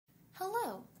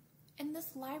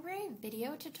this library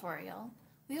video tutorial,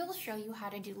 we will show you how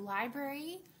to do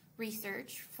library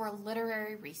research for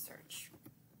literary research.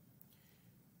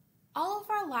 All of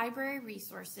our library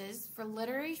resources for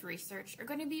literary research are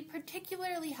going to be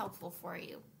particularly helpful for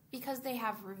you because they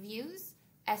have reviews,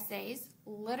 essays,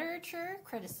 literature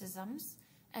criticisms,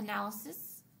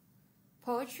 analysis,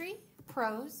 poetry,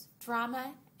 prose,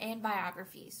 drama, and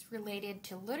biographies related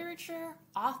to literature,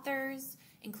 authors,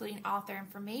 including author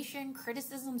information,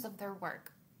 criticisms of their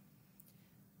work.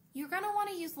 You're going to want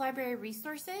to use library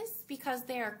resources because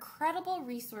they are credible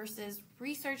resources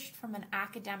researched from an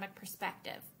academic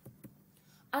perspective.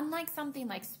 Unlike something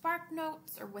like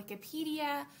SparkNotes or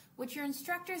Wikipedia, which your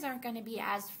instructors aren't going to be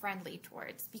as friendly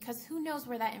towards because who knows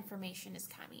where that information is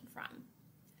coming from.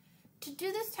 To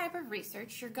do this type of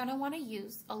research, you're going to want to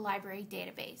use a library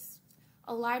database.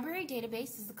 A library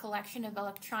database is a collection of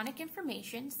electronic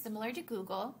information similar to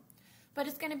Google, but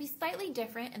it's going to be slightly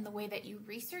different in the way that you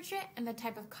research it and the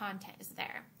type of content is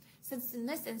there. Since in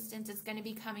this instance, it's going to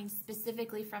be coming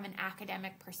specifically from an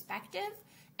academic perspective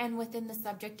and within the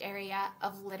subject area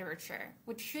of literature,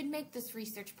 which should make this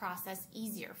research process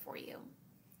easier for you.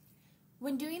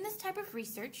 When doing this type of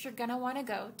research, you're going to want to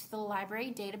go to the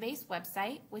library database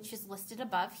website, which is listed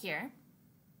above here.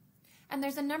 And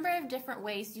there's a number of different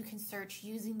ways you can search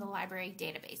using the library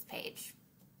database page.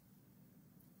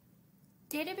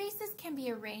 Databases can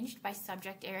be arranged by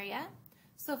subject area.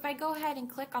 So if I go ahead and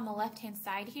click on the left-hand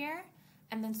side here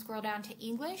and then scroll down to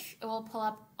English, it will pull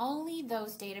up only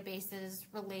those databases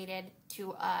related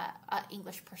to an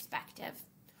English perspective.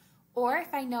 Or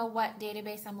if I know what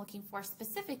database I'm looking for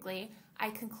specifically, I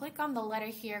can click on the letter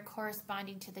here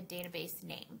corresponding to the database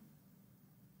name.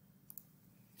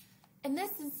 In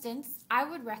this instance, I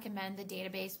would recommend the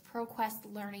database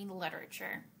ProQuest Learning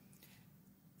Literature.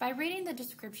 By reading the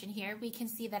description here, we can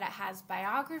see that it has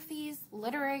biographies,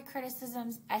 literary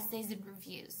criticisms, essays, and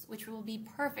reviews, which will be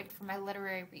perfect for my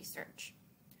literary research.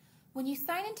 When you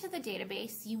sign into the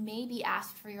database, you may be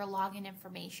asked for your login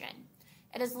information.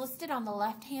 It is listed on the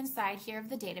left-hand side here of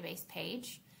the database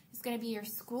page. It's going to be your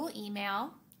school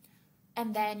email,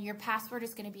 and then your password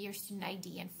is going to be your student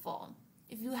ID in full.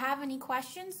 If you have any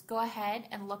questions, go ahead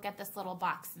and look at this little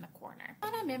box in the corner.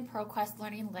 When I'm in ProQuest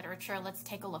Learning Literature, let's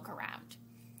take a look around.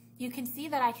 You can see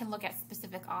that I can look at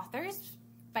specific authors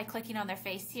by clicking on their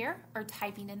face here or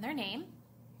typing in their name.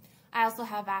 I also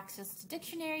have access to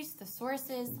dictionaries, the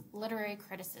sources, literary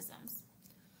criticisms.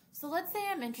 So let's say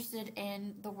I'm interested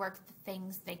in the work, the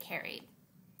things they carried.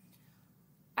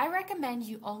 I recommend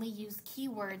you only use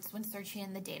keywords when searching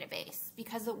in the database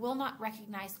because it will not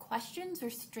recognize questions or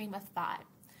stream of thought.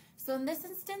 So in this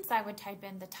instance, I would type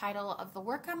in the title of the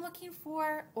work I'm looking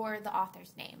for or the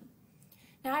author's name.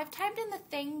 Now I've typed in the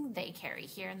thing they carry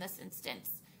here in this instance.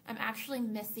 I'm actually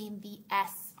missing the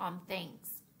S on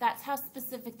things. That's how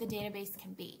specific the database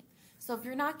can be. So if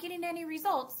you're not getting any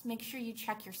results, make sure you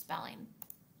check your spelling.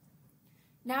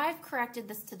 Now I've corrected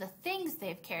this to the things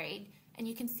they've carried, and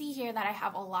you can see here that I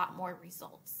have a lot more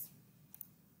results.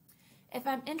 If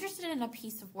I'm interested in a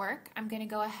piece of work, I'm going to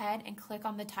go ahead and click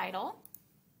on the title.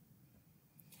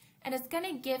 And it's going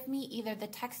to give me either the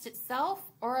text itself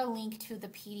or a link to the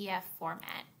PDF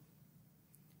format.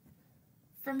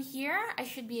 From here, I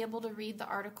should be able to read the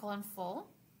article in full.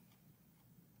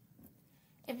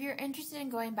 If you're interested in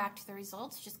going back to the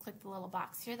results, just click the little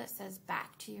box here that says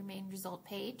back to your main result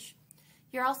page.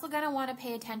 You're also going to want to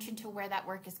pay attention to where that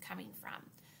work is coming from.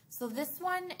 So this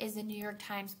one is a New York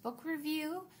Times book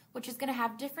review, which is going to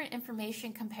have different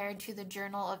information compared to the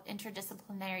Journal of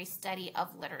Interdisciplinary Study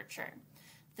of Literature.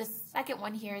 The second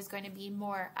one here is going to be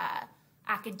more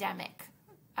academic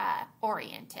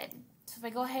oriented. So if I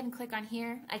go ahead and click on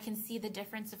here, I can see the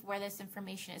difference of where this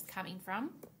information is coming from.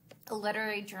 A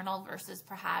literary journal versus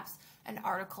perhaps an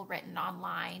article written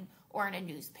online or in a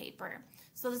newspaper.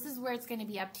 So this is where it's going to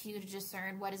be up to you to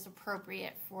discern what is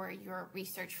appropriate for your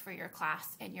research for your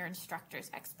class and your instructor's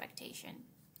expectation.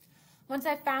 Once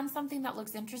I've found something that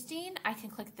looks interesting, I can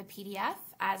click the PDF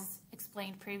as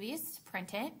explained previous to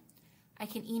print it. I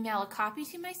can email a copy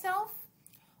to myself,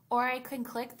 or I can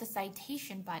click the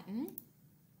citation button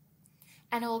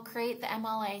and it will create the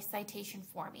MLA citation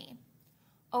for me.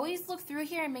 Always look through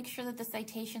here and make sure that the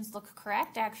citations look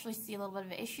correct. I actually see a little bit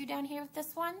of an issue down here with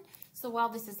this one. So while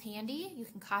this is handy, you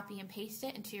can copy and paste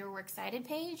it into your Works Cited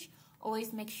page.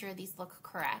 Always make sure these look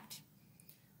correct.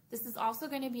 This is also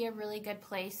going to be a really good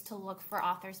place to look for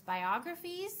authors'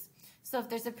 biographies. So if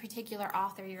there's a particular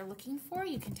author you're looking for,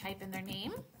 you can type in their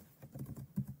name.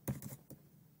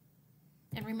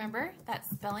 And remember that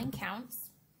spelling counts.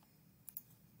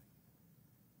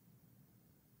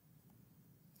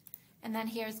 And then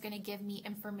here is going to give me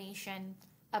information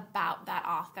about that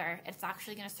author. It's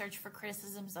actually going to search for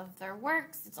criticisms of their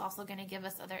works. It's also going to give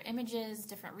us other images,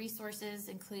 different resources,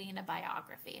 including a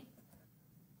biography.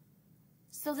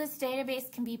 So this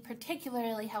database can be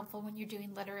particularly helpful when you're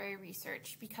doing literary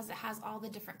research because it has all the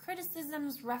different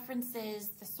criticisms, references,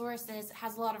 the sources. It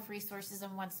has a lot of resources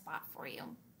in one spot for you.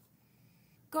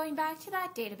 Going back to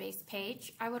that database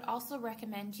page, I would also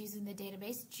recommend using the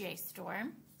database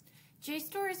JSTOR.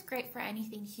 JSTOR is great for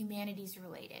anything humanities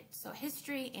related, so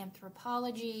history,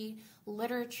 anthropology,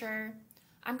 literature.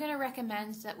 I'm going to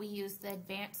recommend that we use the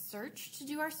advanced search to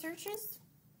do our searches.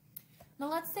 Now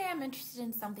let's say I'm interested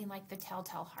in something like The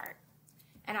Telltale Heart,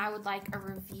 and I would like a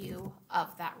review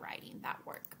of that writing, that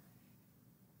work.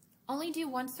 Only do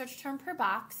one search term per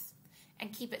box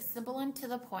and keep it simple and to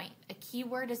the point. A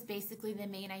keyword is basically the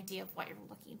main idea of what you're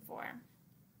looking for.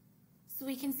 So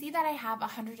we can see that I have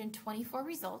 124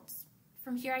 results.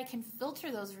 From here I can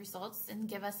filter those results and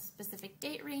give a specific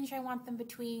date range I want them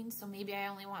between, so maybe I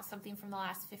only want something from the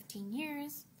last 15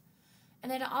 years.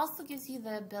 And then it also gives you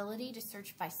the ability to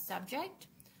search by subject.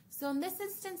 So in this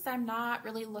instance, I'm not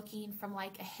really looking from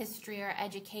like a history or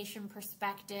education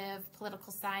perspective,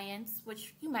 political science,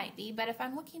 which you might be, but if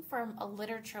I'm looking from a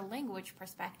literature language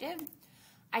perspective,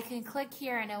 I can click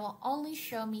here and it will only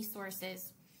show me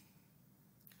sources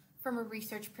from a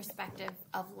research perspective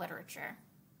of literature.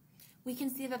 We can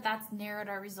see that that's narrowed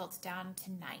our results down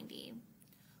to 90.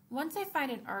 Once I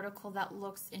find an article that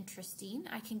looks interesting,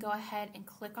 I can go ahead and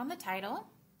click on the title.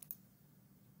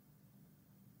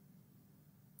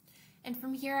 And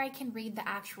from here, I can read the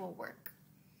actual work.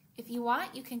 If you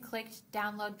want, you can click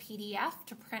download PDF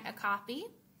to print a copy,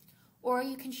 or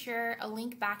you can share a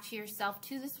link back to yourself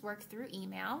to this work through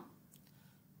email.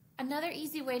 Another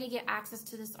easy way to get access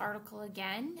to this article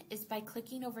again is by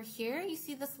clicking over here. You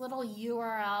see this little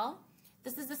URL.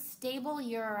 This is a stable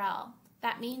URL.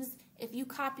 That means if you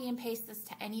copy and paste this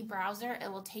to any browser,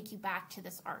 it will take you back to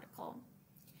this article.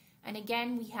 And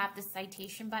again, we have the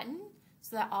citation button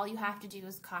so that all you have to do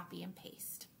is copy and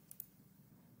paste.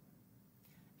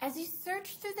 As you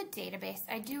search through the database,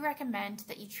 I do recommend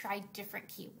that you try different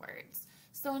keywords.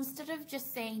 So instead of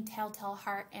just saying Telltale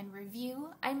Heart and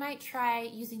review, I might try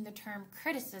using the term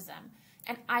criticism,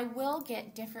 and I will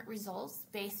get different results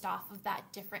based off of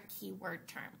that different keyword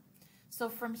term. So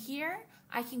from here,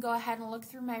 I can go ahead and look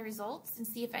through my results and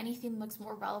see if anything looks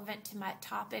more relevant to my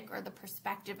topic or the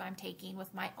perspective I'm taking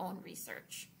with my own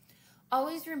research.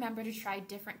 Always remember to try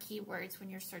different keywords when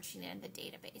you're searching in the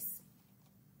database.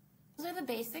 Those are the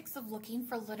basics of looking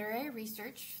for literary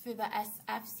research through the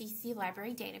SFCC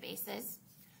Library databases.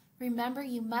 Remember,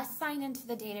 you must sign into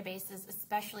the databases,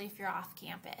 especially if you're off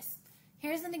campus.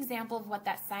 Here's an example of what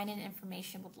that sign-in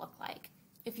information would look like.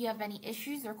 If you have any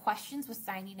issues or questions with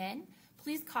signing in,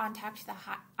 please contact the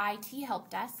IT Help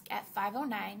Desk at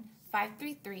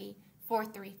 509-533-4357.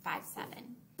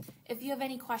 If you have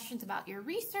any questions about your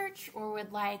research or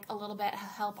would like a little bit of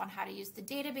help on how to use the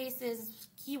databases,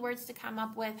 keywords to come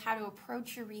up with, how to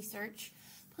approach your research,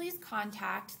 please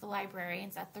contact the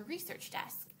librarians at the research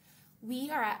desk.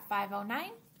 We are at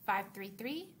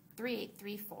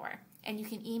 509-533-3834, and you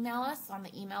can email us on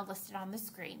the email listed on the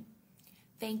screen.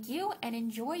 Thank you, and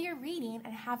enjoy your reading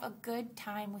and have a good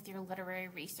time with your literary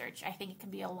research. I think it can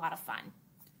be a lot of fun.